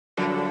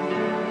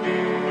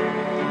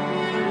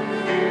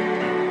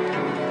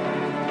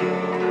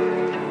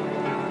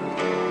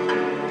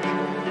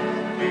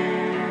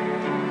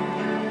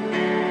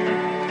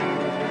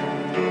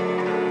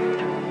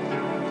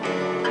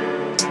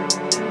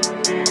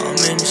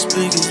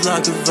speakers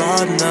like a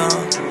vibe now.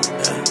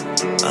 Yeah.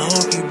 I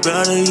hope you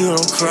better, you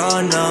don't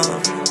cry now.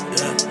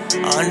 Yeah.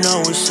 I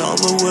know it's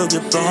over, we'll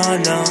get by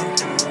now.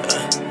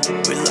 Yeah.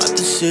 We light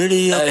the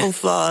city up on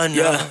fire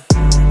now.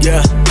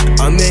 Yeah,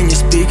 I'm in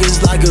your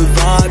speakers like a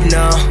vibe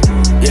now.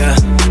 Yeah,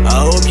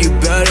 I hope you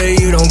better,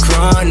 you don't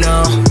cry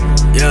now.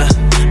 Yeah,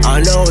 I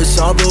know it's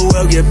hard but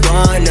we'll get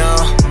by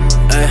now.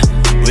 Ay,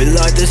 we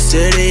light the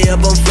city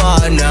up on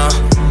fire now.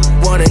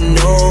 Wanna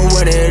know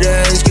when it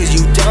ends cause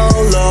you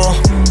down low.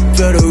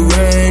 Feel the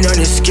rain on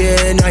your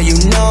skin, now you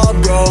know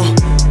bro.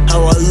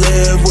 How I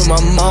live with my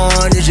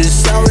mind, it's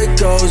just how it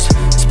goes.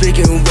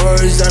 Speaking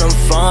words that I'm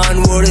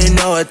fine, wouldn't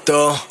know it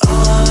though.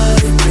 I've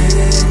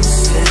been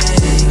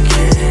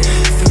sinking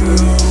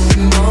through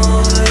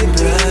my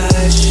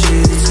bed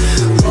sheets,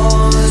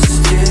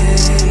 lost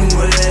in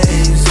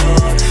waves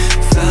of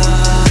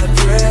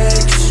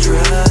fabric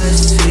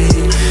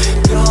stressing.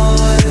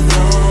 Got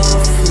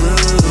the flu,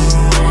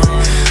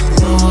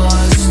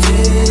 lost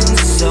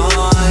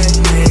inside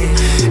me.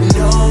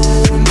 Know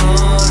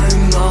my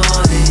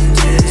mind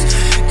is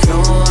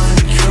gone,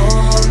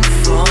 come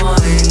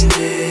find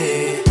me.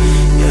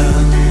 Yeah,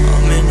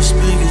 I'm in the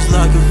speakers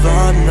like a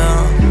vibe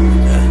now.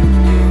 Yeah,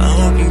 I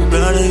hope you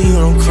better, you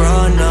don't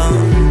cry now.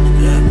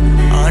 Yeah,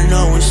 I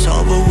know it's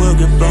hard but we'll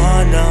get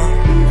by now.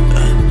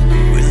 Yeah,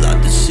 we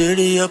light the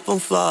city up on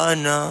fire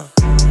now.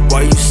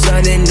 Why you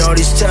sending all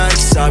these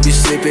texts? I be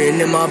sleeping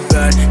in my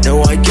bed.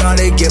 Know I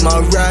gotta get my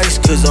racks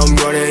cause I'm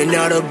running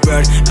out of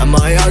bread. And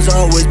my eyes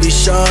always be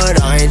shut,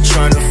 I ain't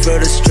trying to feel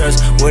the stress.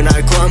 When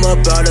I climb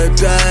up out of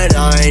bed,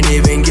 I ain't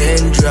even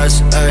getting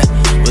dressed. Ay.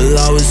 Well,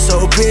 I was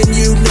hoping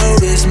you'd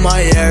notice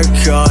my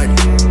haircut.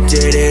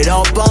 Did it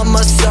all by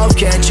myself,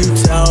 can't you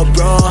tell,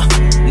 bro?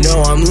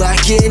 No, I'm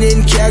lacking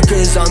in care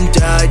cause I'm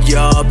dead,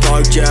 yeah.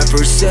 Park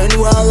Jefferson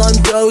while I'm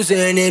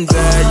dozing in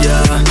bed,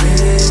 yeah. I've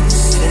been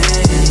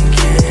sinking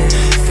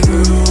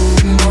through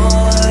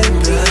my